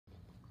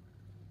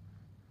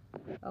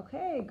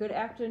Okay, good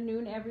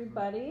afternoon,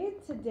 everybody.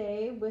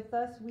 Today with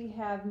us we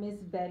have Miss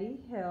Betty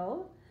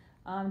Hill.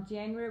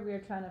 January we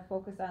are trying to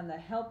focus on the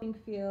helping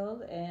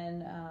field,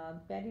 and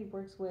Betty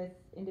works with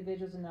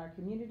individuals in our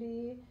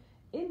community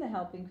in the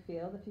helping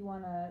field. If you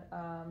want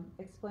to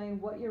explain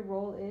what your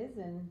role is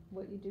and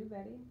what you do,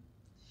 Betty.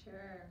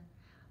 Sure.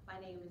 My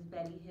name is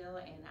Betty Hill,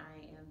 and I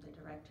am the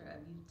Director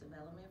of Youth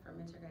Development for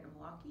Mentor Greater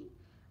Milwaukee.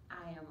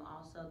 I am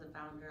also the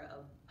founder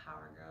of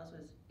Power Girls,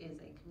 which is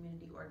a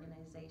community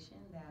organization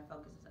that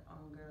focuses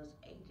on girls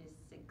ages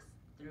 6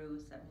 through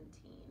 17.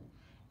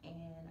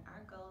 And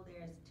our goal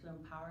there is to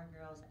empower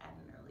girls at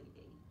an early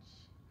age.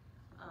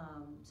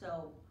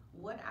 So,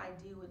 what I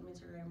do with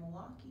Mentor Greater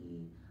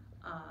Milwaukee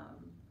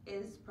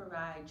is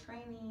provide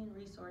training,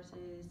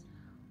 resources,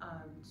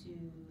 to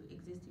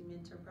existing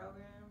mentor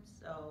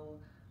programs.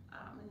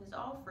 And it's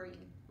all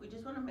free. We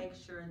just want to make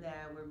sure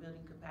that we're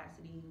building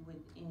capacity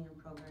within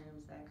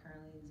programs that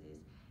currently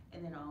exist,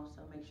 and then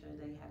also make sure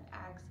they have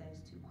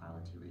access to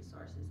quality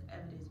resources,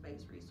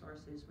 evidence-based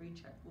resources,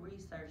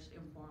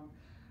 research-informed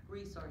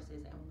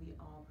resources, and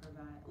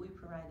we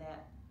provide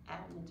that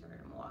at Mentor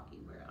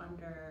Milwaukee. We're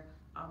under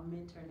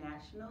Mentor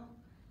National,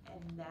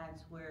 and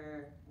that's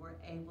where we're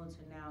able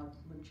to now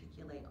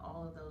matriculate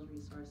all of those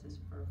resources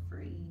for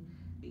free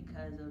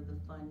because of the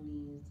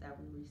fundings that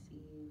we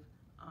receive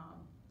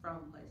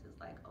from places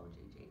like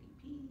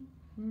OJJDP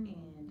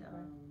and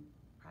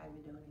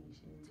private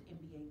donations,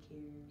 MBA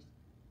cares,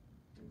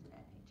 things of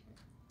that nature.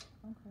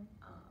 Okay.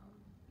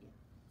 Yeah.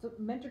 So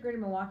Mentor Greater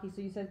Milwaukee.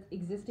 So you said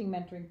existing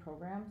mentoring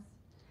programs.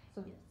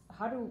 So Yes.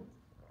 how do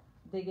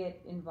they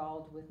get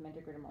involved with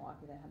Mentor Greater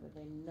Milwaukee? Then how do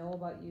they know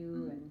about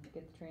you and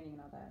get the training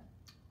and all that?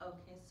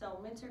 Okay, so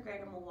Mentor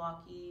Greater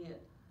Milwaukee,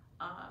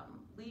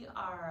 we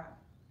are,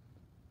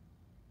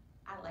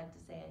 I like to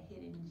say, a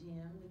hidden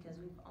gem because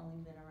we've only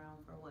been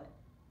around for what,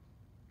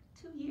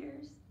 2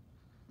 years,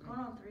 going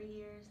on 3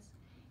 years,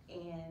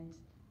 and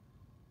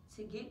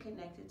to get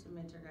connected to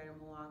Mentor Greater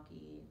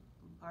Milwaukee,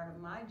 part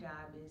of my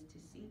job is to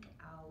seek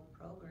out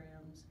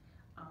programs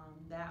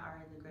that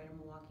are in the Greater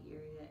Milwaukee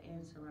area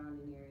and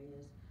surrounding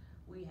areas.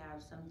 We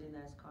have something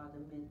that's called the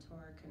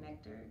Mentor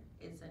Connector.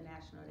 It's a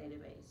national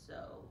database,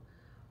 so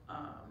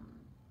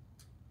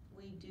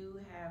we do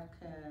have,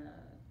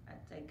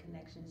 I'd say,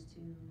 connections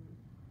to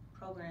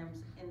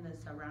programs in the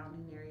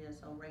surrounding area,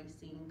 so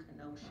Racine,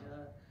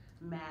 Kenosha,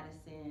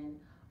 Madison,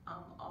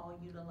 all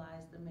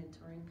utilize the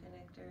mentoring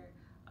connector.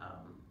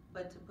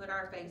 But to put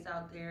our face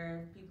out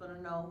there, people to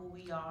know who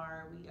we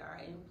are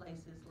in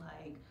places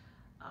like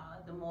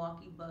the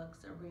Milwaukee Bucks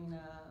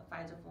Arena,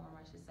 Pfizer Forum,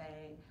 I should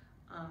say,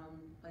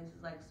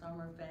 places like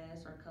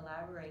Summerfest, or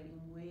collaborating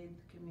with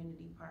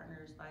community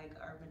partners like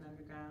Urban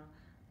Underground,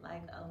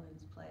 like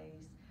Owens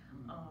Place,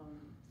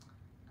 um,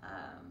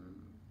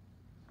 um,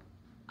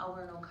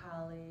 Owens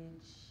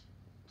College.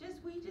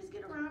 We just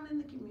get around in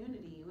the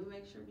community. We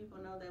make sure people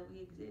know that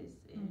we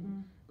exist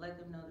and let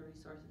them know the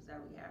resources that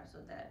we have so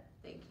that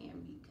they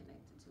can be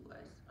connected to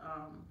us.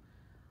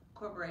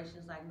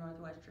 Corporations like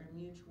Northwestern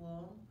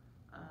Mutual,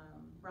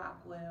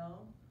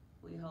 Rockwell.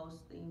 We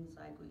host things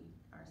like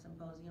our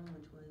symposium,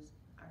 which was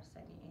our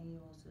second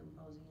annual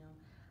symposium,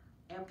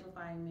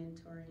 amplifying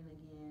mentoring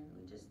again.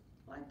 We just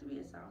like to be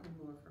a sounding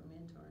board for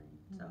mentoring.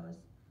 So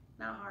it's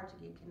not hard to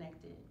get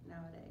connected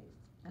nowadays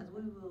because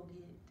we will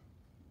get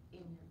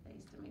in your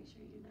face to make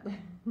sure you know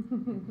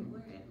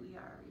we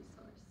are a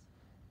resource.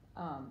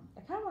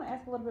 I kind of want to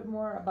ask a little bit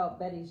more about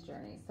Betty's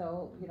journey.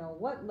 So,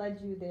 what led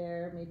you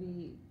there?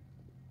 Maybe,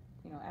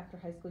 after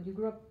high school. You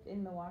grew up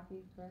in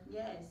Milwaukee, correct?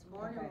 Yes,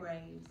 born and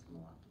raised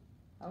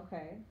Milwaukee.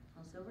 Okay.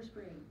 On Silver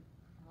Spring.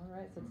 All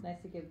right, so it's nice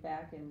to give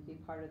back and be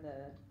part of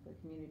the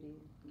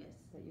community. Yes.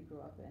 That you grew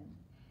up in.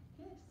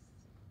 Yes.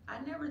 I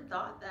never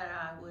thought that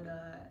I would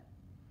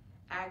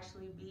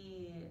actually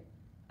be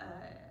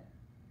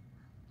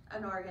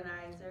an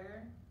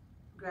organizer,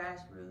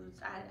 grassroots.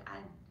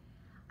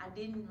 I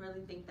didn't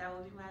really think that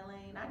would be my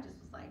lane. I just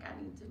was like, I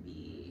need to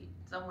be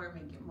somewhere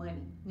making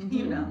money,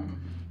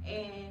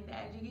 And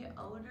as you get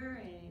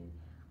older, and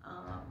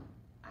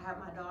I had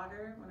my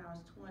daughter when I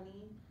was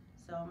 20,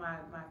 so my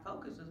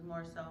focus was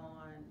more so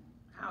on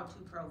how to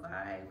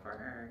provide for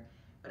her.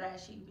 But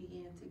as she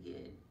began to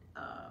get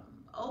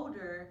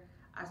older,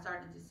 I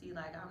started to see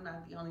like I'm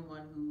not the only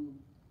one who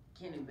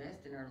can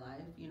invest in her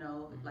life.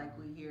 Like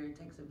we hear, it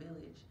takes a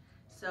village.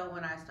 So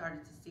when I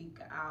started to seek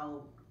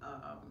out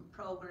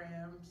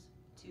programs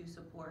to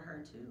support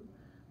her too,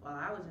 while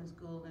I was in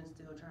school and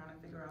still trying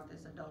to figure out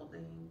this adult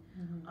thing,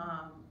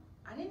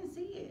 I didn't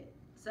see it.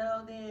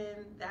 So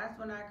then that's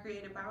when I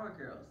created Power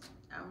Girls.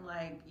 I'm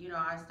like,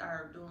 I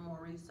started doing more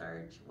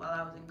research while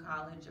I was in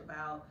college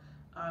about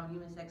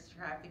human sex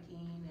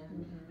trafficking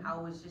and how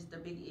it was just a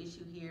big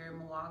issue here in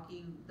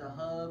Milwaukee. The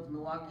hub,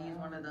 Milwaukee is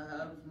one of the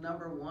hubs,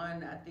 number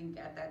one. I think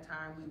at that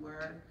time we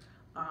were.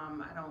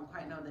 I don't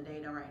quite know the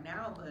data right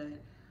now, but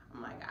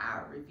I'm like,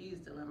 I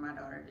refuse to let my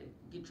daughter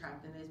get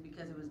trapped in this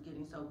because it was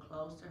getting so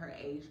close to her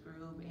age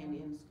group and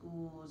in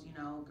schools,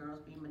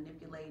 girls being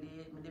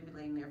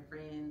manipulating their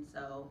friends.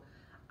 So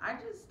I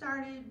just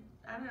started,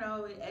 I don't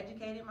know,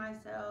 educating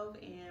myself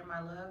and my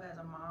love as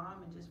a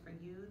mom and just for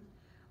youth.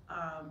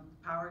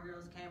 Power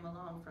Girls came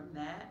along from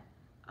that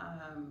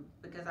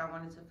because I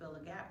wanted to fill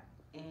a gap.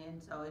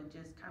 And so it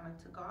just kind of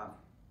took off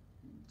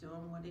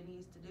doing what it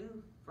needs to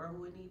do for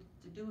who it needs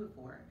to do it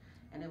for.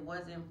 And it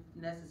wasn't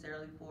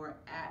necessarily for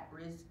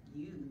at-risk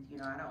youth. You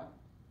know, I don't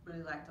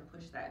really like to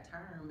push that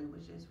term. It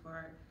was just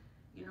for,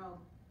 you know,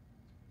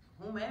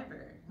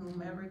 whomever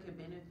could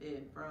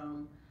benefit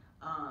from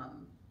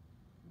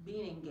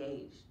being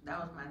engaged. That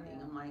was my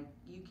thing. I'm like,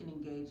 you can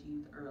engage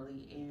youth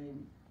early,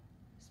 and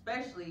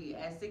especially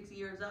at 6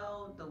 years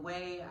old, the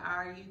way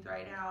our youth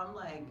right now, I'm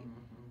like,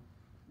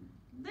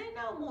 they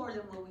know more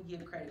than what we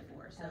give credit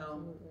for. So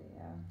Absolutely,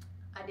 yeah.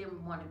 I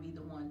didn't want to be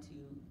the one to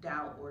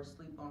doubt or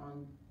sleep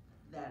on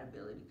that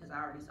ability because I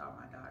already saw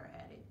my daughter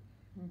had it.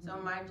 So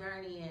my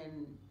journey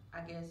in,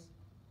 I guess,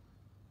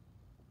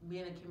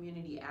 being a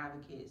community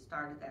advocate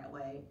started that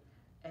way,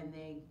 and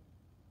then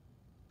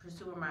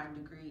pursuing my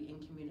degree in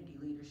community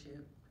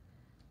leadership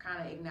kind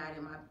of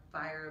ignited my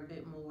fire a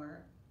bit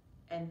more.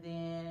 And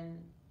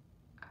then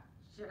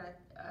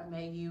I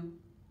met you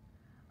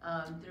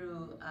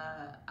through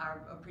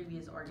our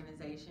previous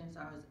organization, so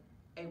I was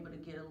able to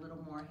get a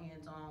little more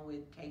hands-on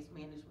with case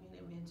management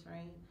and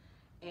mentoring,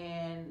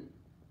 and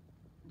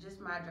just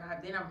my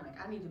drive. Then I'm like,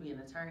 I need to be an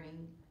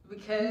attorney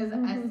because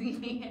I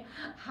see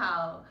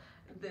how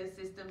the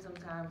system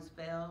sometimes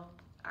fail.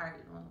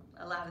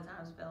 A lot of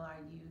times fail our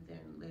youth.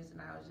 And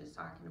listen, I was just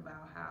talking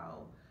about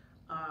how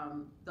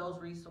those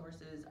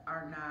resources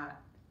are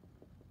not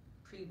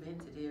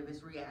preventative;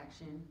 it's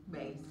reaction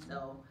based.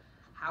 So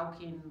how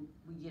can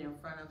we get in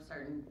front of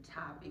certain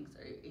topics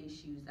or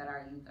issues that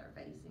our youth are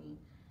facing?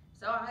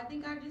 So I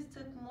think I just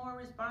took more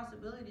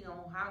responsibility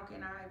on how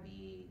can I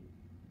be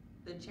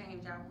the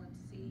change I want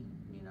to see,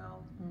 you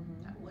know,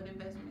 what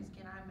investments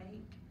can I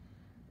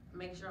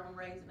make sure I'm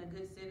raising a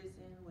good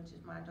citizen, which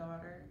is my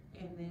daughter,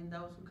 and then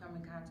those who come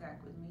in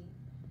contact with me.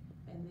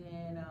 And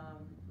then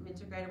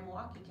Mentor Greater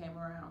Milwaukee came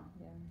around.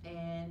 Yeah.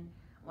 And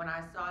when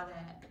I saw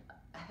that,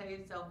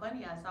 it's so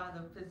funny, I saw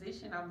the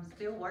position, I'm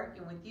still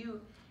working with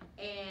you,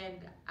 and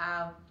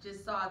I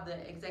just saw the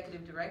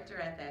executive director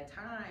at that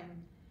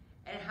time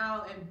and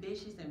how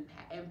ambitious and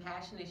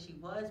passionate she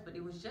was, but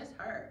it was just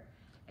her.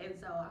 And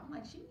so I'm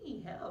like, she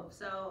need help.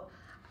 So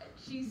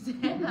she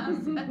said,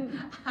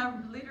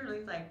 I'm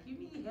literally like, you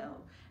need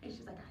help. And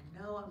she's like,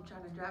 I know, I'm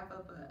trying to draft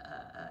up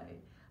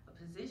a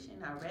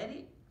position. I read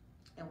it.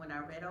 And when I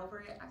read over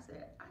it, I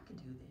said, I could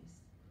do this.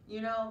 You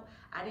know,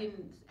 I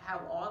didn't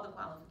have all the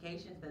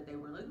qualifications that they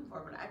were looking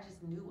for, but I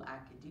just knew I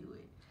could do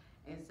it.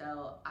 And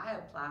so I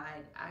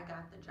applied, I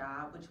got the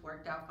job, which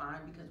worked out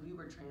fine because we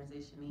were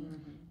transitioning.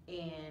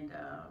 And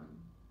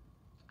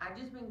I've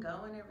just been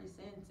going ever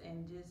since,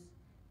 and just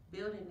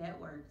building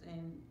networks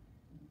and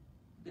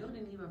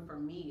building, even for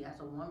me as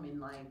a woman,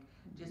 like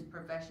just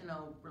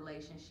professional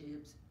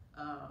relationships,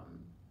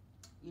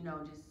 you know,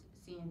 just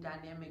seeing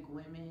dynamic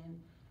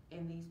women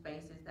in these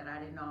spaces that I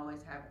didn't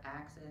always have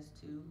access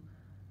to,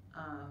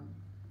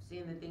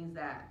 seeing the things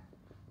that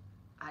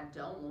I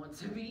don't want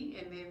to be,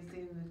 and then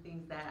seeing the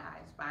things that I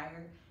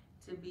aspire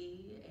to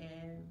be,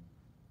 and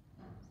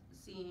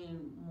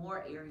seeing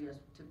more areas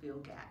to fill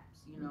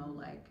gaps, you know,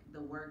 like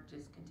the work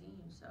just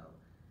continues. So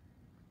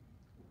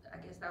I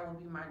guess that would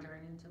be my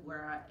journey to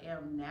where I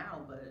am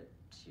now, but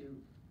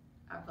shoot,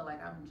 I feel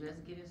like I'm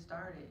just getting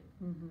started,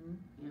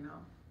 you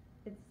know?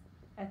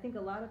 I think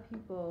a lot of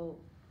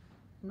people,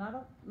 not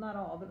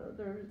all, but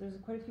there's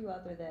quite a few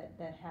out there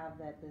that have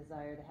that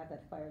desire, to have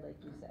that fire,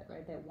 like you said,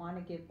 right? That want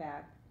to give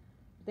back.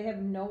 They have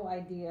no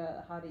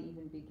idea how to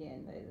even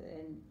begin.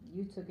 And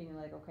you took it and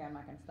you're like, okay, I'm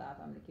not going to stop.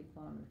 I'm going to keep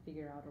going. I'm going to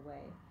figure out a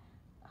way.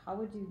 How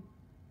would you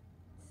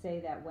say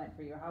that went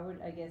for you? How would,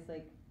 I guess,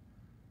 like,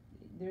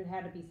 there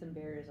had to be some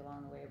barriers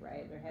along the way,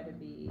 right? There had to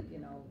be, you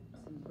know,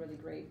 some really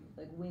great,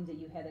 like, wins that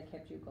you had that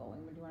kept you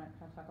going. Would you want to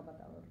kind of talk about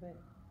that a little bit?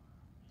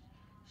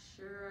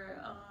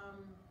 Sure.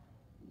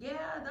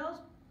 Yeah,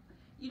 those,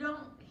 you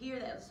don't hear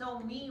that. So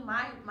me,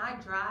 my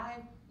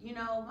drive, you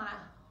know,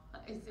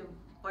 it's in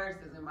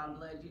my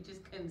blood. You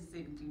just couldn't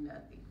sit and do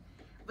nothing.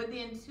 But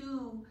then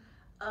two,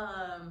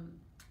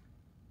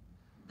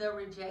 the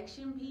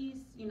rejection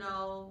piece, you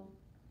know,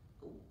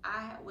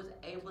 I was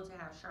able to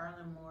have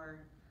Charlene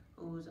Moore,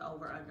 who's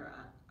over under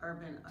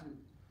urban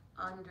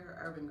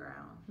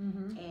ground,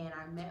 and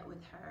I met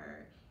with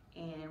her,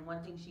 and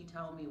one thing she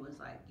told me was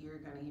like, you're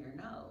gonna hear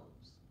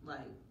no's.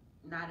 Like,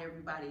 not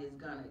everybody is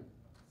gonna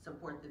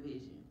support the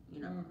vision, you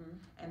know.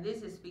 And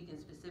this is speaking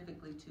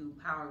specifically to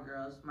Power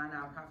Girls, my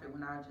nonprofit,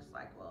 when I was just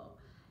like, well,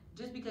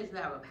 just because you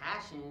have a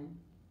passion,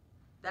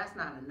 that's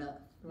not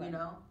enough, you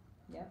know.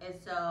 And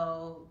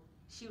so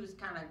she was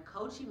kind of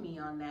coaching me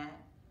on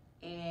that,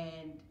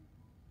 and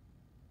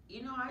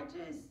you know, I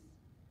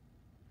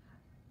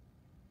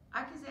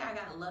can say I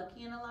got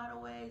lucky in a lot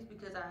of ways,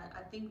 because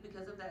I think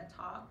because of that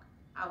talk,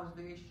 I was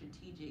very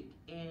strategic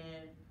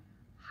in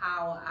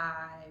how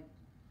I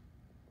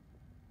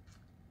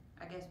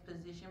guess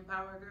position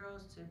Power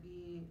Girls to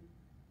be.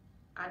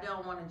 I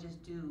don't want to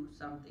just do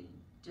something.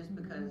 just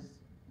because,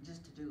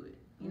 just to do it.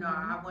 You know,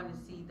 Mhm. I want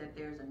to see that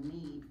there's a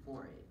need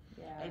for it,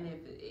 Yeah.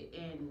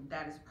 and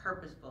that is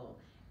purposeful.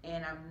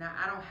 And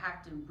I don't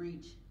have to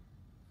reach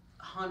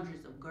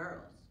hundreds of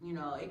girls. You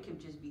know, it could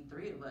just be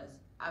 3 of us.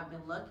 I've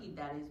been lucky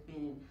that it's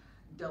been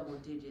double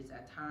digits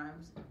at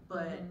times,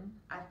 but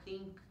I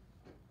think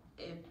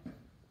if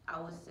I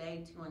would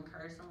say to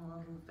encourage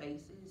someone who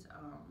faces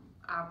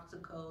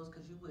obstacles,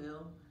 because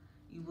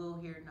you will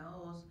hear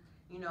no's.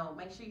 You know,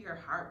 make sure your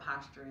heart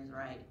posture is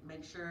right.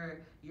 Make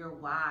sure your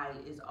why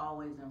is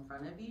always in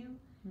front of you,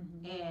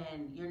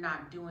 and you're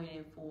not doing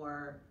it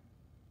for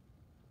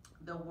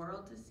the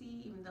world to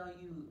see, even though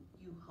you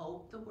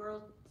hope the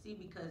world see,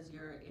 because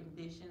your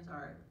ambitions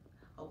are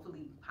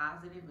hopefully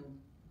positive and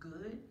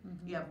good.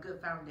 You have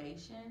good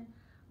foundation,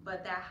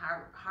 but that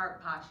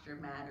heart posture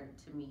mattered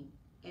to me,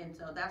 and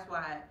so that's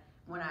why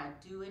when I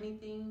do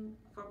anything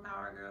for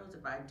Power Girls,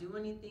 if I do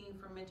anything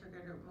for Mentor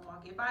Greater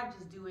Milwaukee, if I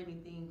just do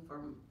anything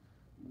for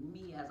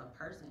me as a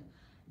person,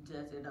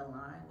 does it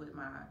align with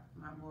my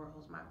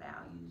morals, my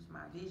values,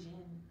 my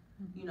vision?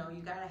 You know,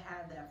 you gotta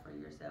have that for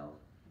yourself,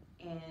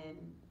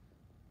 and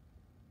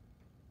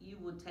you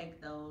will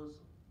take those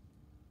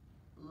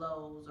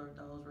lows or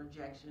those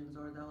rejections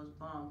or those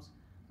bumps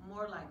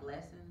more like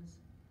lessons,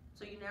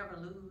 so you never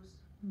lose.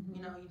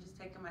 You know, you just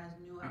take them as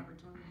new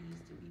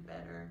opportunities to be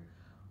better,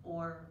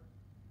 or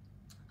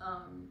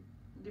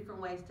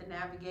different ways to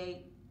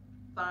navigate,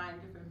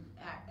 find different.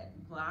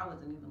 Well, I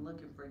wasn't even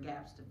looking for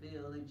gaps to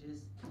fill. It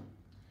just,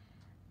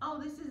 oh,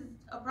 this is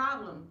a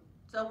problem.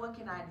 So what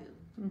can I do?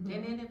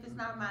 And then if it's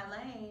not my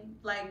lane,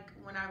 like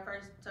when I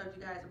first told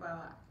you guys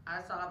about,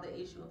 I saw the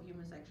issue of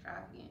human sex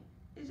trafficking.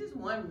 It's just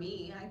one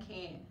me. I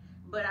can't.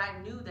 But I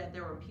knew that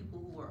there were people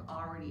who were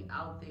already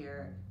out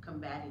there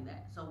combating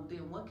that. So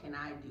then what can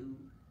I do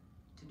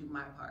to do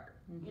my part?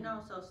 You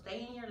know, so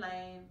stay in your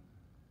lane.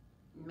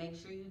 Make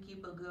sure you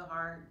keep a good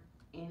heart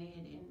in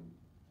it,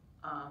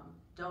 and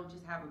don't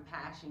just have a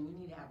passion. You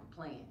need to have a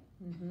plan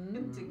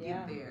to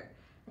get there,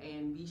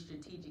 and be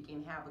strategic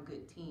and have a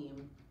good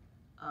team.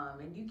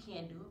 And you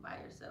can't do it by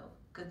yourself,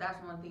 because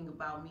that's one thing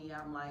about me.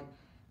 I'm like,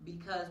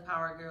 because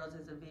Power Girls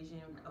is a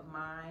vision of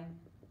mine,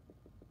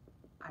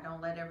 I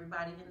don't let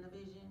everybody in the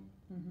vision.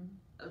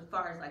 As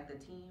far as like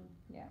the team,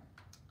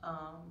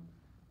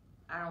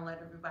 I don't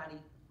let everybody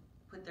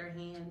put their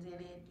hands in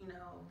it. You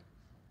know,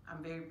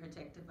 I'm very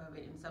protective of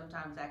it, and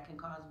sometimes that can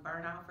cause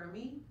burnout for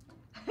me.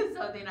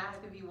 So then I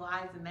have to be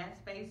wise in that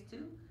space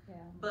too.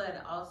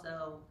 But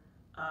also,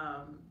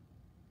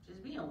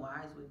 just being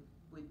wise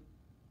with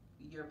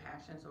your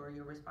passions or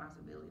your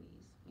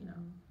responsibilities. You know.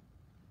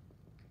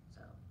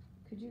 So.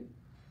 Could you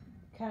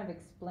kind of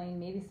explain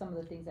maybe some of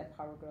the things that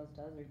Power Girls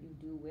does, or you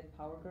do with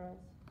Power Girls?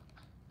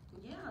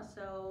 Yeah.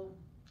 So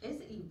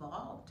it's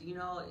evolved. You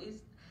know,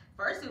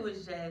 first it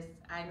was just,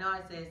 I know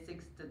I said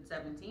 6 to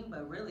 17,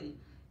 but really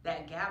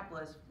that gap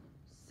was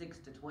 6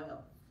 to 12.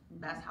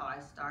 That's how I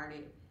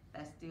started.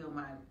 That's still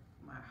my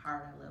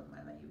heart. I love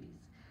my babies,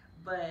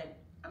 but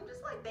I'm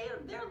just like,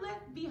 they're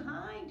left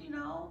behind, you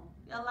know,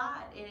 a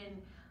lot.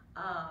 And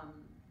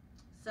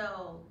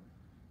so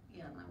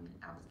yeah,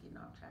 I was getting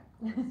off track.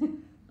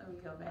 Let me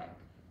go back.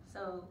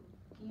 So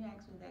can you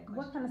ask me that question?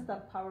 What kind of stuff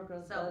Power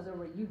Girls does, or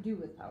what you do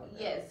with Power Girls?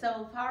 Yeah,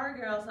 so Power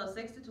Girls, so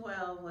 6 to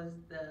 12 was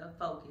the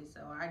focus.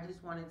 So I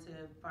just wanted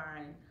to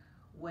find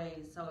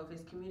ways. So if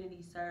it's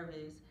community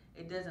service,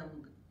 it doesn't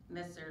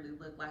necessarily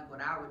look like what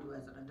I would do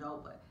as an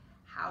adult, but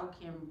how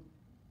can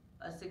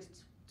a 6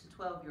 to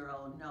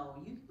 12-year-old know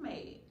you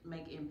can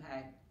make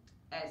impact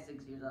at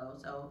 6 years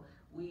old? So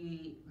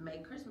we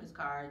make Christmas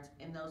cards,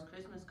 and those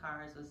Christmas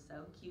cards are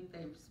so cute.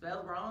 They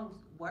spelled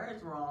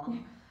words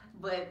wrong,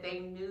 but they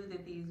knew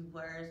that these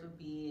words would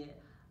be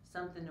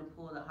something to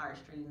pull the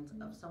heartstrings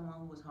of someone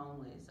who was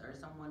homeless, or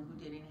someone who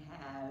didn't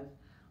have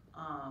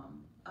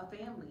a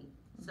family.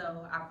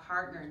 So I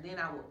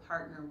would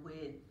partner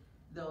with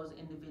those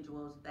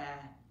individuals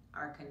that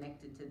are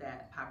connected to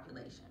that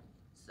population.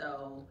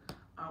 So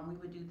we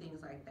would do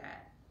things like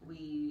that.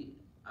 We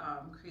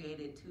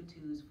created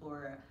tutus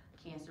for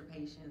cancer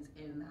patients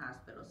in the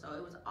hospital. So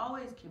it was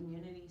always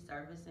community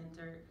service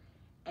centered.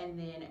 And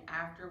then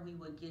after we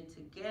would get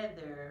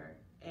together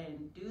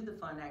and do the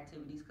fun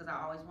activities, because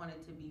I always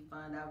wanted to be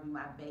fun. That would be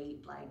my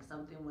bait, like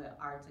something with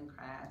arts and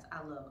crafts.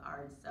 I love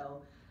arts.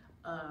 So,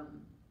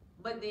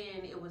 but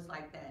then it was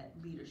like that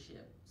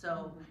leadership.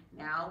 So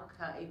now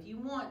if you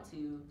want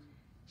to,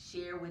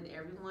 share with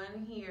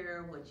everyone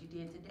here what you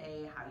did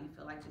today, how you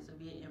feel like this will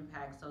be an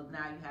impact. So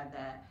now you have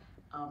that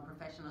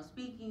professional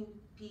speaking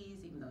piece,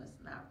 even though it's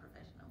not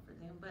professional for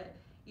them, but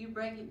you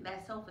break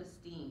that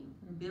self-esteem,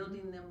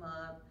 building them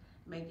up,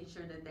 making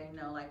sure that they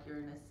know like you're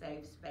in a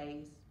safe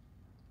space.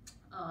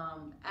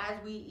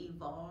 As we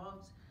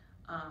evolved,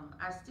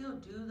 I still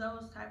do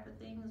those type of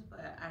things,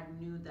 but I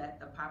knew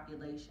that the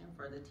population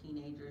for the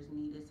teenagers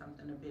needed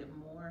something a bit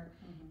more.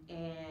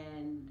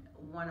 And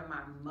one of my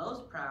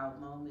most proud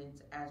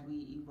moments as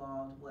we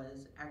evolved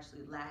was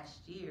actually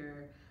last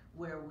year,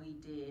 where we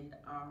did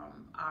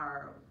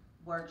our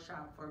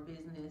workshop for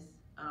business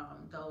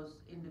those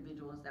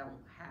individuals that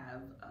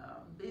have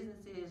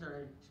businesses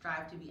or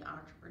strive to be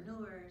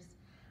entrepreneurs.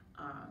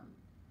 Um,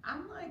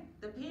 I'm like,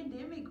 the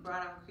pandemic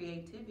brought out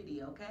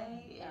creativity,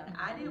 okay? And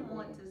I didn't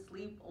want to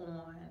sleep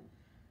on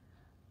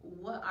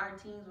what our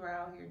teens were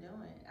out here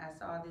doing. I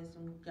saw this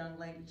young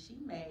lady, she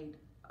made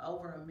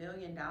over $1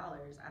 million.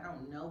 I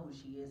don't know who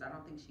she is, I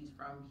don't think she's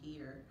from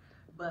here,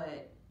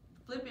 but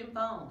flipping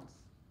phones.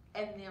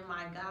 And then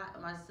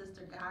my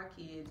sister god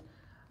kids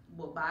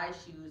will buy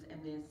shoes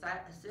and then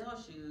sell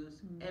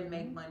shoes and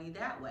make money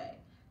that way.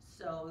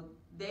 So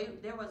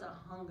there was a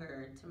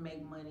hunger to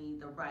make money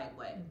the right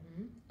way.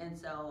 And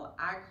so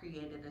I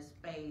created a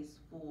space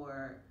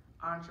for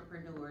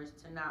entrepreneurs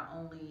to not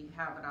only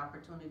have an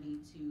opportunity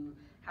to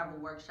have a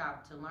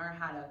workshop to learn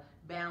how to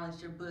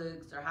balance your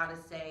books or how to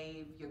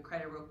save your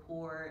credit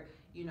report,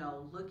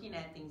 looking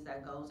at things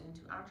that goes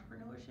into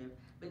entrepreneurship,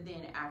 but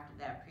then after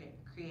that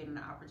create an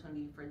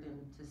opportunity for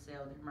them to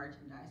sell their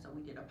merchandise. So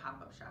we did a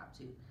pop-up shop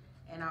too.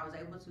 And I was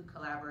able to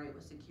collaborate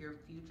with Secure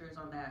Futures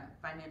on that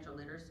financial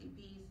literacy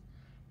piece,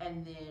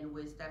 and then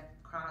with Steph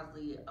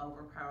Crosley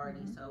over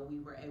Priority. So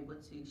we were able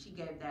to, she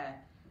gave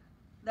that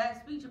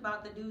speech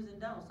about the do's and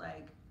don'ts.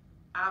 Like,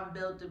 I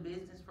built a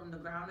business from the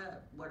ground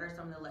up. What are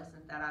some of the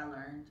lessons that I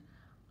learned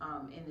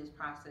in this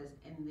process?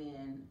 And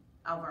then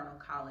Alverno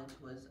College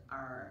was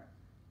our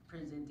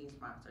presenting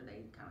sponsor.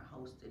 They kind of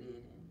hosted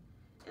it, and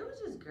it was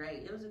just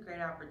great. It was a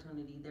great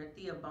opportunity. Their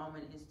Thea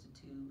Bowman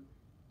Institute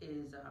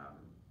is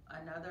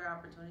another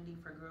opportunity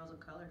for girls of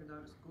color to go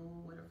to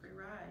school with a free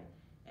ride.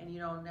 And you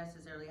don't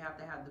necessarily have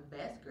to have the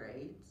best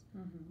grades,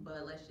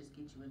 but let's just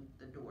get you in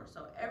the door.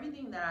 So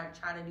everything that I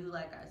try to do,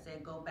 like I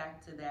said, go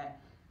back to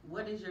that.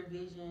 What is your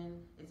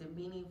vision? Is it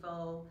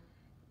meaningful?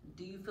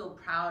 Do you feel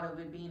proud of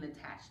it being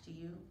attached to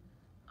you?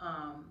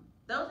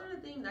 Those are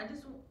the things.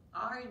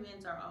 Our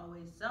events are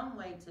always some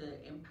way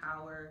to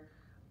empower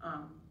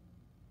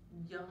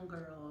young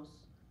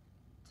girls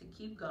to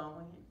keep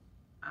going.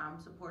 I'm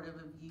supportive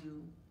of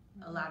you.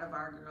 A lot of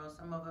our girls,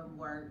 some of them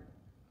weren't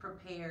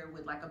prepared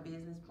with like a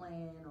business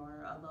plan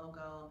or a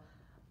logo.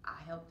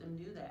 I helped them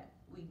do that.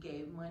 We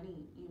gave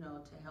money,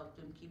 to help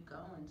them keep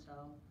going.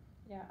 So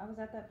yeah, I was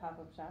at that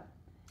pop-up shop,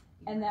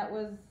 and that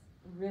was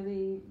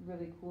really,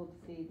 really cool to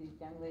see these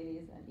young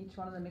ladies, and each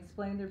one of them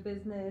explain their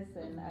business.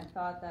 And I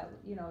thought that,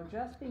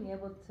 just being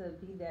able to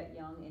be that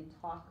young and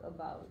talk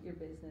about your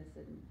business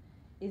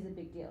is a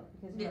big deal,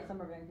 because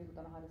some of our young people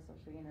don't know how to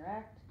socially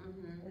interact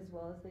as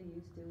well as they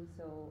used to.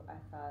 So I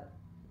thought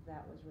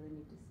that was really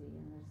neat to see,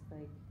 and there's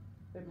like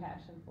their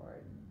passion for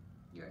it.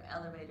 Your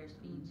elevator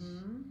speech,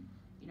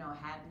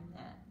 having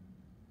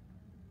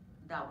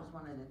that was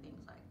one of the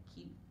things. Like,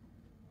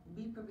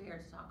 be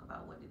prepared to talk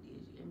about what it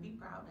is and be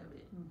proud of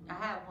it. I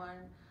had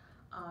one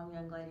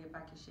young lady, if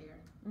I could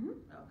share.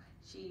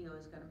 She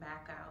was gonna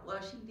back out.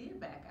 Well, she did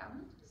back out.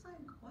 And I was just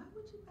like, why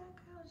would you back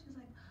out? She's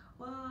like,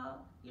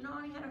 well, I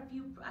only had I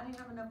didn't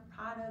have enough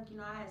product.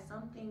 I had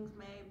some things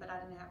made, but I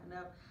didn't have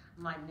enough.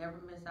 I'm like,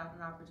 never miss out on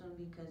an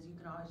opportunity, because you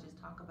can always just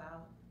talk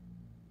about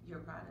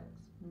your products.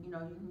 You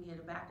can get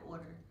a back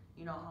order.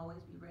 Always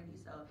be ready.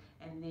 So,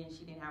 and then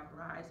she didn't have a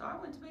ride, so I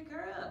went to pick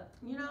her up.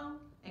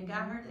 And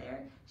got her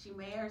there. She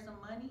made her some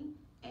money,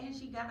 and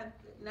she got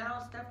now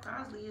Steph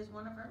Crosley is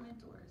one of her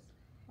mentors.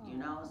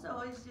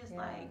 So it's just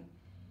like,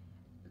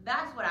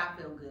 that's what I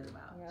feel good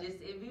about.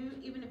 Just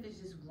even if it's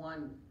just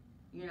one,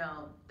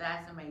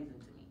 that's amazing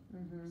to me.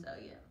 So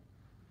yeah.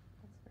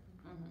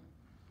 That's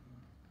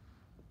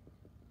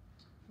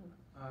great.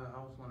 I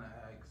was want to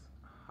ask,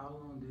 how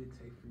long did it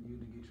take for you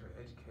to get your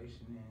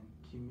education in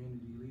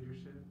community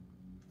leadership?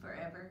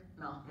 Forever?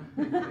 No.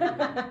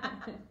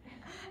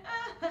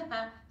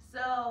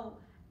 So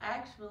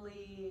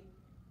actually,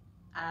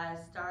 I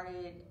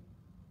started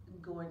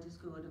going to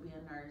school to be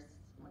a nurse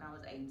when I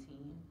was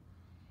 18,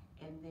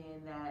 and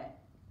then that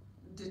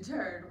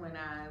deterred when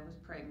I was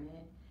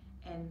pregnant,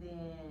 and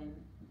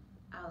then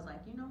I was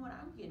like, you know what,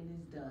 I'm getting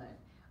this done.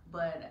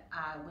 But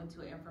I went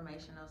to an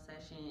informational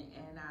session,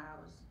 and I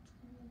was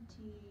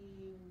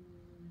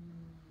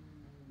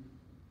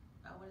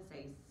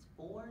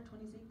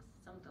 26,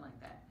 something like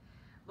that.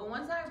 But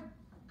once I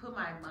put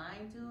my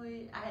mind to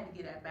it, I had to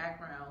get that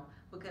background,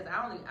 because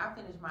I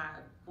finished my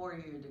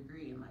 4-year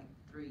degree in like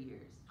 3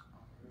 years.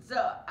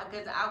 So,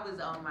 because I was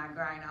on my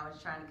grind, I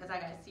was trying, because I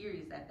got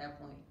serious at that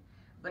point.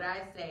 But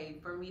I say,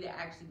 for me to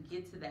actually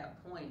get to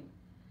that point,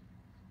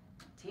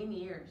 10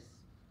 years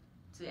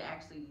to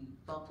actually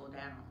buckle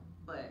down.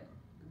 But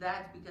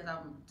that's because I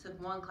took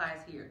one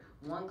class here,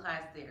 one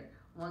class there,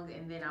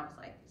 and then I was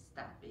like,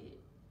 stop it,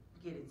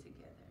 get it together.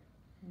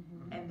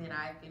 And then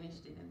I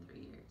finished it in 3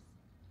 years.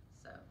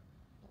 So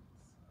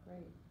that's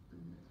great.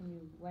 And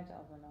you went to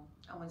Alverno?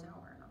 I went to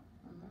Alverno.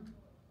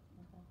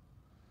 Okay.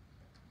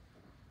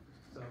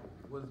 So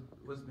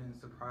what's been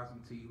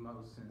surprising to you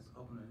most since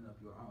opening up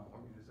your own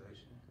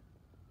organization?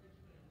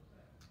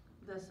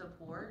 The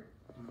support.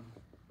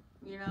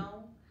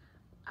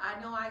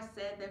 I know I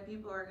said that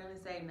people are going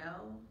to say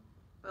no,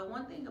 but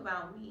one thing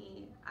about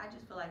me, I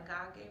just feel like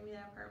God gave me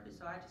that purpose.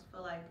 So I just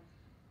feel like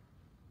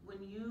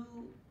when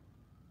you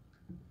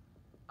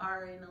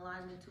are in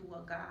alignment to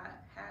what God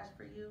has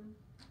for you,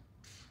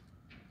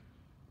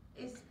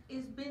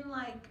 it's been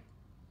like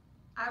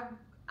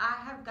I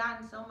have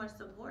gotten so much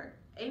support.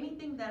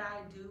 Anything that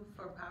I do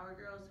for Power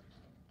Girls,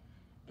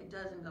 it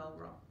doesn't go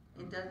wrong.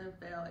 It doesn't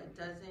fail. It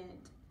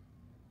doesn't.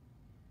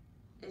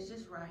 It's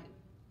just right,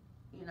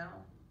 you know.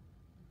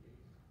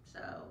 So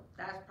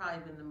that's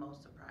probably been the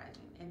most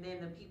surprising. And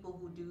then the people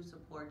who do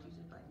support you,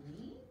 just like,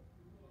 me,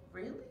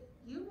 really?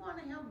 You want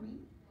to help me?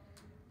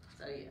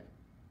 So yeah.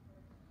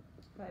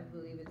 I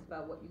believe it's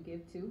about what you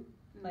give to.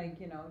 Mm-hmm. Like,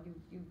 you know,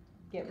 you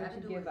get what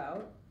you give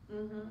out.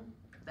 Mm-hmm.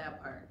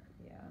 That part.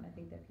 Yeah, and I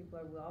think that people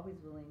are always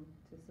willing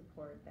to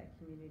support that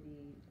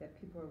community,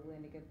 that people are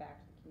willing to give back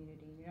to the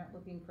community. You're not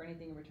looking for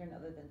anything in return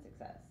other than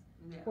success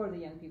for the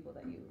young people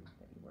that you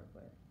work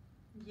with.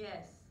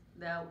 Yes,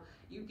 that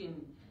you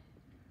can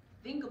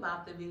think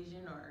about the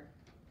vision or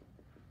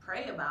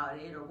pray about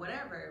it or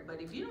whatever,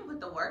 but if you don't put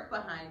the work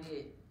behind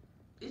it,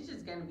 it's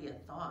just going to be a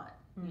thought,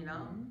 you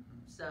know?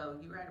 So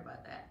you're right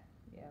about that.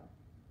 Yeah.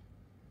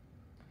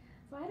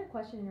 So I had a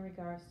question in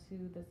regards to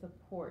the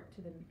support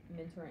to the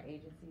mentoring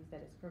agencies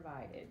that is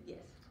provided.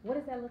 Yes. What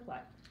does that look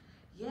like?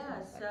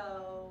 Yeah,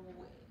 so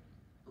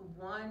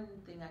one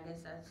thing I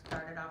guess I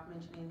started off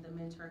mentioning the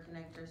Mentor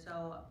Connector.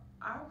 So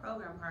our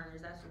program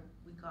partners, that's what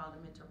we call the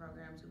mentor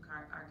programs who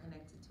are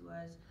connected to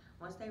us.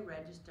 Once they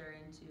register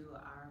into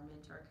our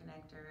Mentor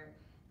Connector,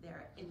 there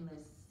are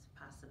endless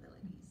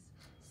possibilities.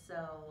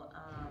 So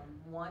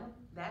one,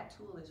 that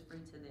tool is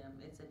free to them.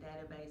 It's a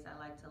database. I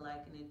like to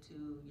liken it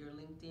to your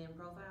LinkedIn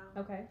profile.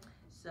 Okay.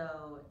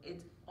 So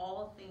it's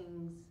all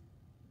things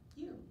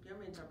your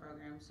mentor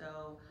program.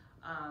 So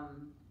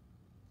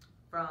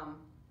from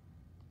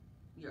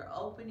your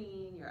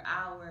opening, your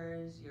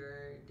hours,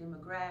 your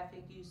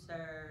demographic you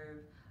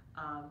serve,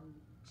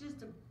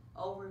 just an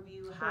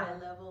overview, high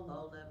level,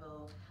 low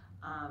level.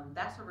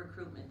 That's a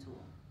recruitment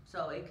tool.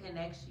 So it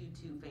connects you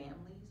to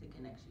families, it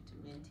connects you to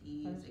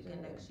mentees, it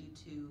connects you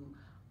to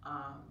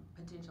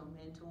potential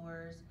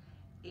mentors.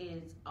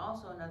 It's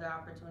also another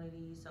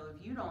opportunity. So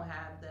if you don't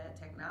have that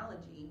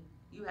technology,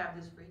 you have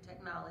this free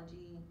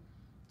technology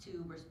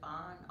to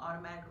respond,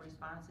 automatic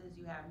responses.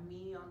 You have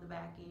me on the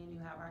back end, you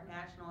have our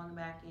national on the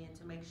back end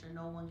to make sure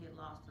no one get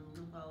lost in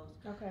loopholes.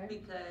 Okay.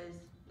 Because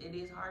it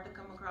is hard to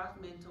come across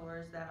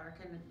mentors that are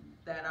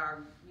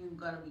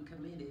going to be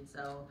committed.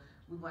 So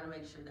we want to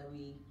make sure that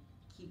we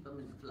keep them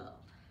in the flow.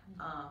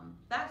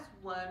 That's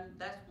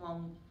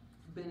one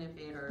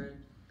benefit, or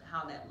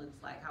how that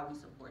looks like, how we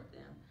support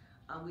them.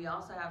 We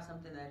also have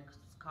something that's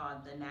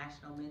called the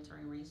National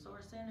Mentoring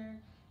Resource Center,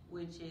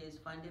 which is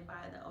funded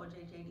by the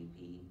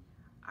OJJDP.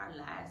 Our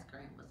last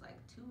grant was like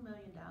 $2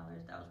 million.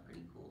 That was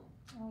pretty cool.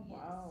 Oh,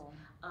 wow.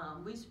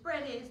 We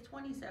spread it. It's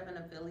 27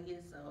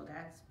 affiliates, so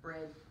that's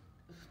spread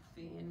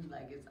thin,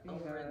 like it's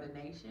over the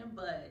nation.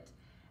 But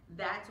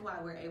that's why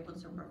we're able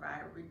to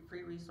provide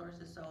free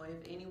resources. So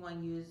if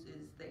anyone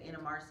uses the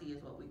NMRC,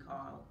 is what we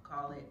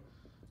call it.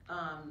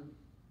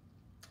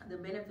 The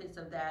benefits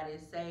of that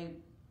is, say,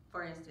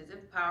 for instance,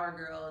 if Power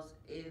Girls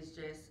is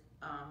just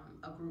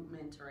a group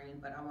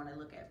mentoring, but I want to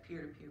look at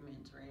peer-to-peer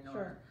mentoring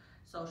or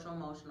social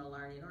emotional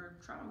learning or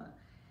trauma,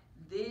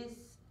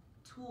 this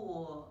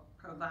tool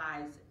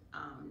provides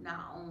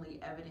not only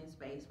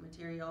evidence-based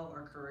material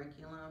or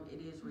curriculum, it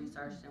is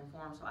research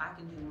informed. So I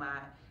can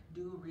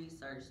do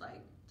research,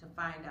 like to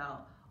find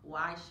out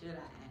why should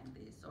I add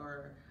this,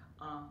 or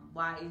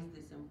why is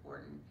this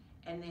important.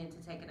 And then to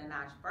take it a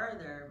notch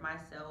further,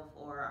 myself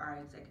or our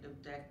executive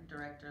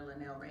director,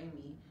 Linnell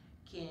Ramey,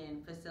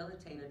 can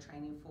facilitate a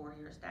training for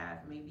your staff.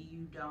 Maybe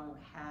you don't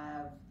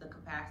have the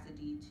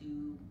capacity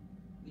to,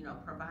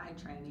 provide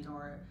training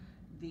or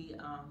the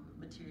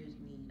materials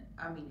you need.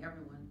 I mean,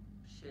 everyone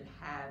should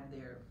have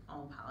their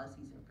own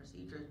policies and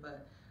procedures,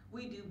 but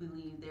we do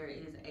believe there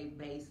is a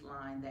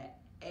baseline that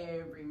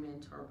every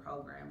mentor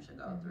program should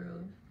go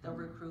through. The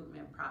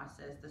recruitment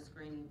process, the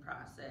screening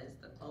process,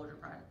 the closure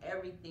process,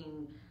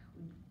 everything.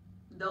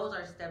 Those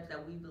are steps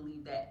that we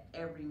believe that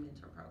every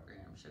mentor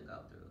program should go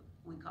through.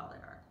 We call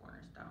it our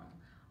cornerstone.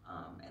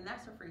 And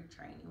that's a free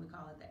training. We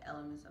call it the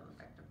elements of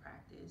effective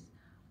practice.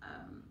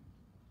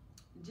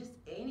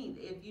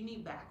 If you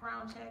need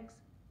background checks,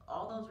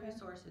 all those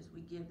resources,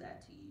 we give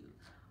that to you.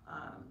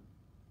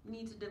 You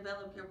need to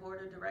develop your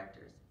board of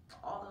directors,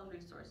 all those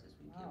resources,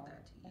 we give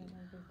that to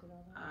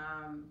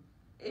you.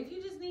 If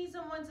you just need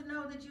someone to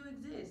know that you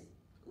exist,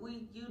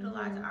 we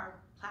utilize our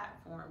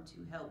platform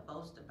to help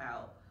boast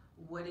about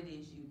what it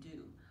is you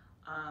do.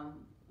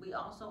 We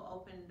also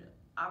opened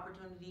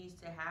opportunities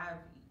to have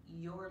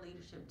your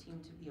leadership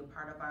team to be a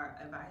part of our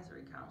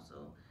advisory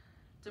council,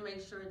 to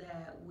make sure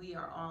that we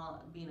are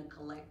all being a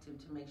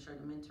collective to make sure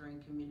the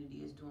mentoring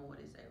community is doing what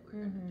it said we're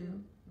going to do.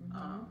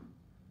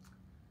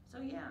 So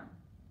yeah,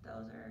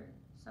 those are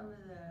some of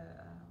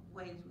the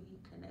ways we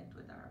connect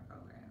with our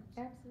programs.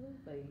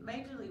 Absolutely.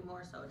 Majorly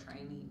more so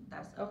training.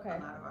 That's a lot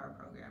of our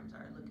programs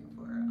are looking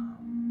for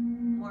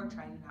more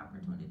training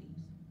opportunities.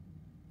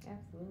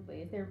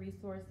 Absolutely. Is there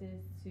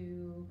resources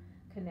to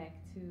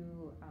connect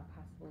to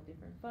possible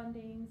different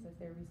fundings? Is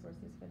there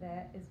resources for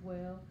that as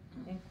well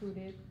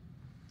included?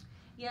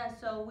 Yeah,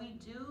 so we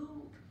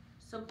do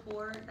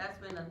support. That's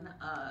been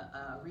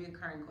a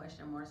reoccurring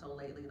question more so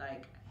lately.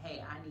 Like,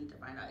 hey, I need to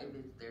find out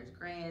if there's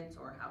grants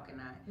or how can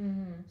I.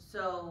 Mm-hmm.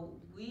 So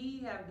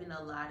we have been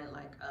allotted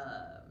like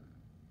a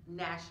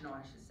national,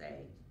 I should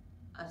say,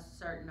 a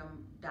certain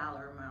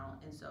dollar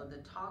amount, and so the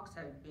talks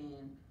have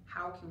been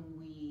how can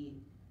we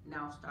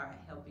now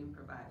start helping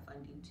provide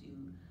funding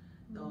to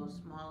those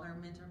smaller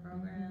mentor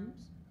programs.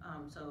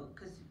 So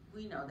because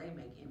we know they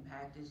make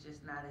impact, it's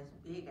just not as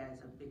big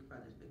as a Big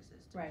Brothers Big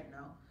Sisters, Right. you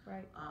know.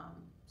 Right.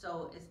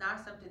 So it's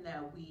not something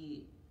that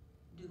we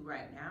do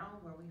right now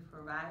where we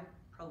provide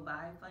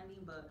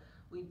funding, but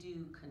we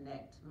do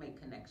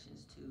make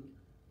connections to,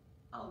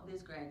 oh,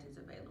 this grant is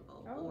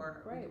available,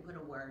 or we can put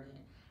a word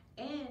in.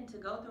 And to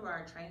go through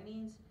our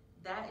trainings,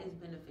 that is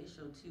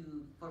beneficial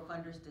for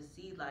funders to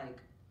see, like,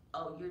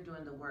 oh, you're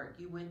doing the work,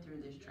 you went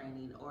through this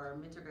training, or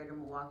Mentor Greater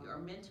Milwaukee, or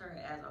Mentor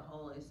as a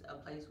whole is a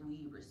place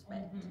we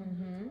respect.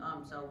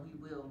 So we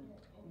will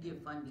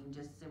give funding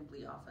just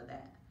simply off of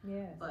that.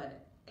 Yes.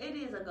 But it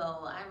is a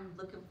goal. I'm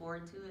looking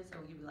forward to it. So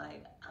we can be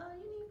like, oh,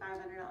 you need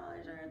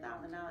 $500 or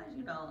 $1,000.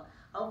 You know,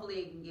 hopefully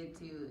it can get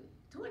to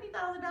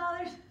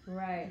 $20,000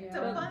 Right.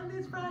 to fund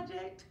this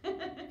project.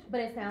 But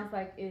it sounds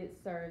like it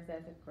serves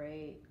as a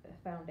great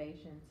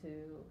foundation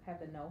to have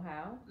the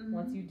know-how.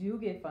 Once you do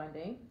get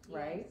funding,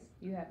 right? Yes.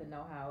 You have the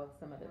know-how of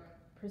some of the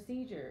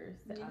procedures,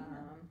 Yeah.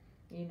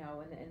 you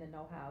know, and the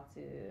know-how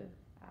to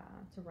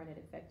run it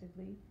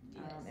effectively,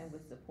 Yes. and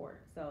with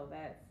support. So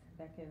that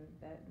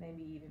may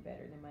be even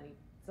better than money.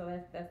 So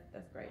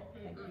that's great.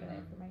 Thank you for that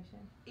information.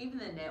 Even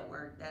the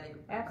network that it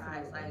provides,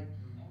 Absolutely.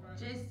 like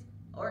just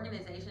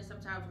organization.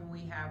 Sometimes when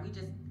we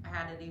just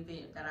had an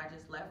event that I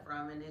just left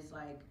from, and it's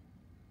like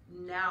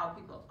now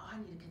people, oh, I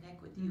need to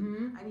connect with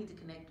you. I need to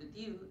connect with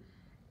you,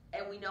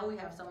 and we know we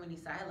have so many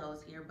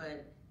silos here,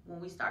 but when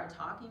we start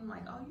talking,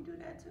 like, oh, you do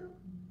that too.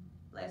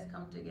 Let's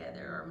come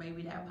together, or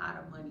maybe that pot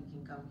of money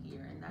can come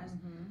here, and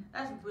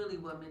that's really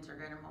what Mentor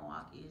Greater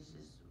Milwaukee is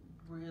just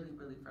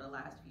really for the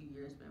last few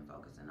years been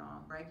focusing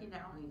on, breaking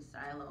down these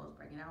silos,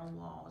 breaking down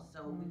walls,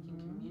 so we can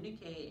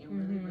communicate and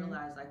really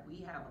realize like we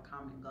have a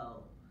common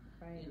goal,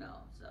 Right. you know.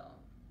 So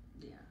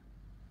yeah,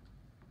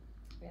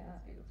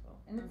 That's beautiful.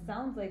 And it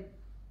sounds like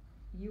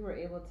you were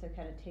able to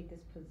kind of take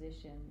this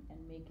position and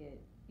make it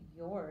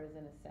yours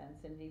in a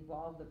sense and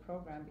evolve the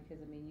program,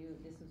 because I mean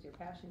this was your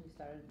passion. You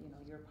started, you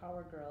know, your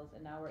Power Girls,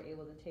 and now we're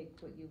able to take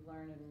what you've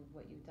learned and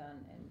what you've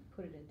done and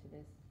put it into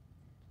this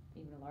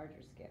even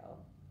larger scale.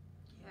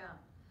 yeah.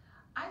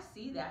 I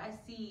see that. I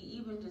see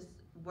even just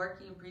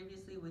working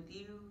previously with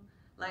you,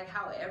 like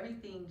how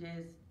everything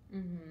just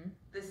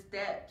the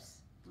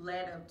steps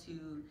led up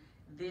to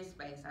this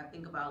space. I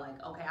think about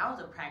like, okay, I was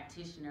a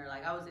practitioner,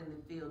 like I was in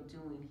the field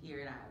doing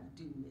here, and I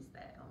do miss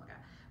that. Oh my God.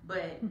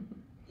 But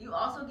you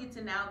also get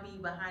to now be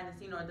behind the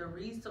scene, or the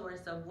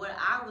resource of what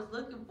I was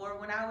looking for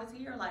when I was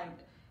here. Like,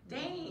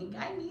 dang,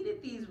 I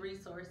needed these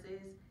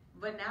resources,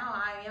 but now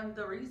I am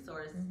the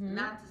resource.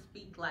 Not to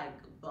speak like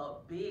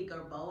big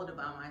or bold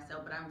about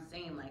myself, but I'm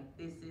saying like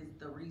this is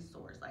the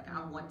resource. Like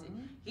I want to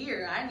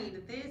here. I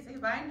needed this.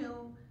 If I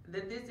knew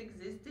that this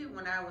existed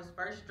when I was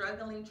first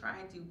struggling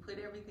trying to put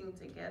everything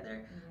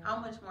together, how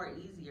much more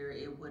easier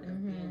it would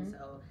have been.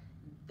 So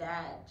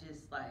that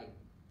just like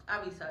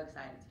I'll be so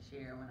excited to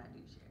share when I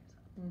do share.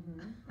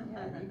 So.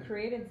 Yeah, you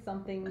created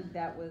something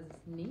that was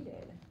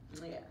needed.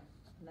 Yeah.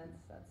 And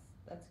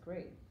that's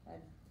great.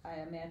 I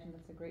imagine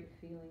that's a great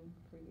feeling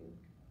for you.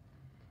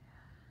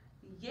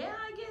 Yeah,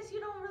 I guess you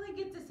don't really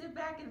get to sit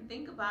back and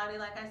think about it.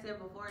 Like I said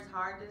before, it's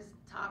hard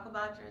to talk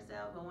about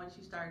yourself, but once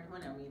you start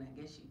doing it, I mean, I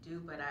guess you do,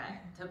 but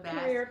to bask.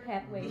 Career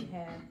pathway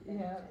path.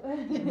 Yeah.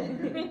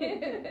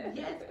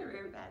 Yes,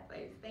 career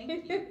pathways.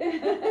 Thank you.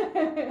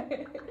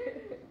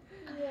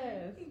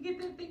 Yes. You get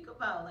to think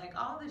about like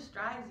all the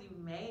strides you've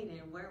made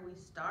and where we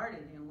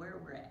started and where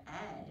we're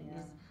at.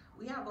 And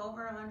we have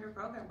over 100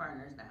 program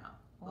partners now.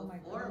 Oh my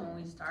Before goodness.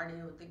 when we started,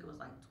 I think it was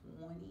like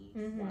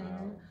 26.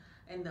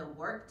 And the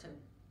work to,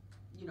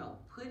 you know,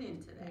 put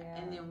into that. Yeah.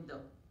 And then the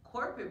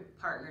corporate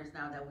partners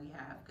now that we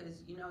have,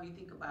 because, you know, you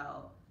think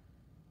about,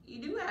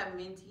 you do have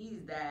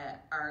mentees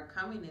that are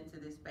coming into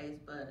this space,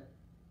 but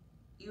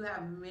you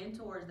have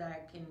mentors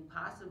that can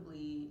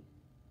possibly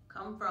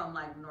come from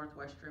like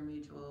Northwestern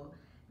Mutual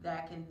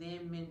that can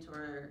then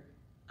mentor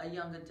a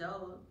young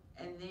adult,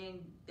 and then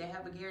they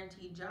have a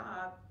guaranteed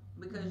job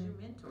because you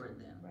mentored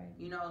them. Right.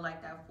 You know,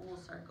 like that full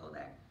circle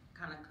that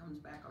kind of comes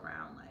back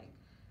around, like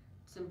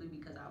simply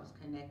because I was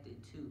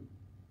connected to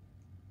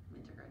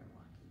Mentor Greater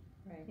Milwaukee.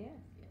 Right. Yes.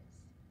 Yes.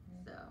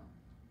 So.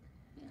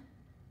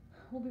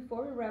 Well,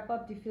 before we wrap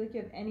up, do you feel like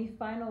you have any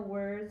final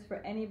words for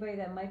anybody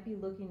that might be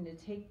looking to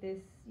take this?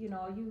 You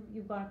know,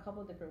 you've gone a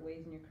couple different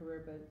ways in your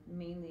career, but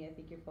mainly I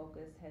think your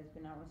focus has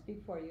been, I don't want to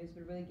speak for you, has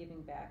been really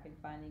giving back and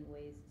finding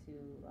ways to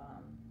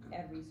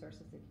add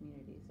resources to the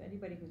community. So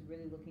anybody who's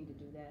really looking to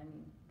do that,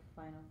 any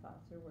final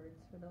thoughts or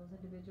words for those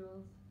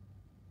individuals?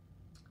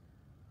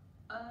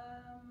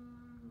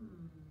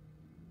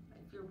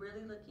 If if you're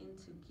really looking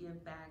to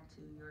give back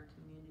to your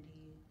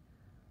community,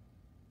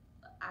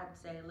 I'd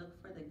say look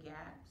for the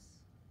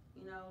gaps.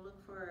 You know,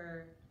 look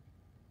for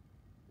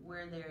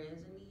where there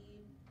is a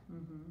need.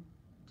 Mm-hmm.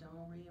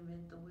 Don't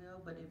reinvent the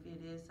wheel, but if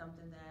it is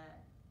something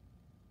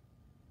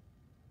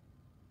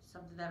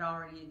that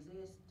already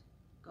exists,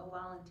 go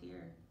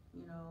volunteer.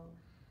 You know,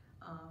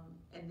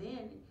 and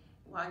then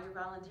while you're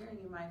volunteering,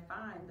 you might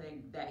find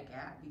that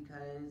gap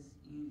because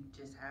you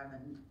just have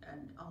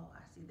oh,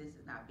 I see this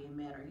is not being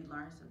met, or you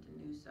learn something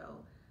new.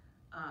 So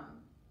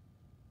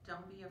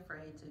don't be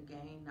afraid to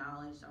gain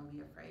knowledge. Don't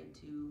be afraid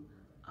to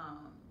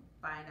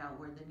find out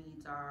where the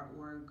needs are,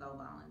 or go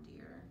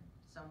volunteer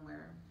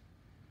somewhere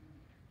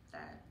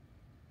that,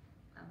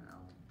 I don't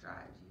know,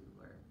 drives you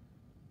or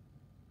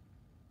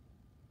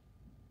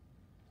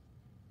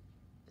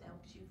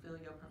helps you feel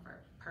your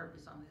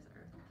purpose on this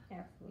earth.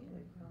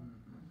 Absolutely.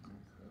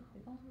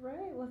 All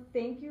right. Well,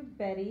 thank you,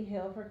 Betty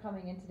Hill, for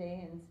coming in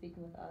today and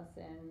speaking with us,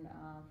 and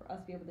for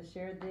us to be able to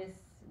share this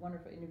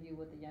wonderful interview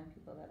with the young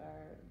people that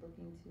are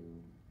looking to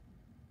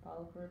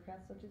follow career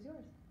paths such as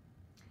yours.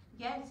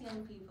 Yes,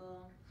 young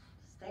people,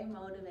 stay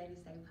motivated,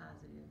 stay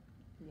positive.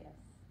 Yes.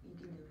 You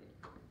can do it.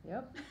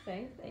 Yep.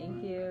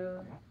 Thank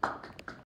you.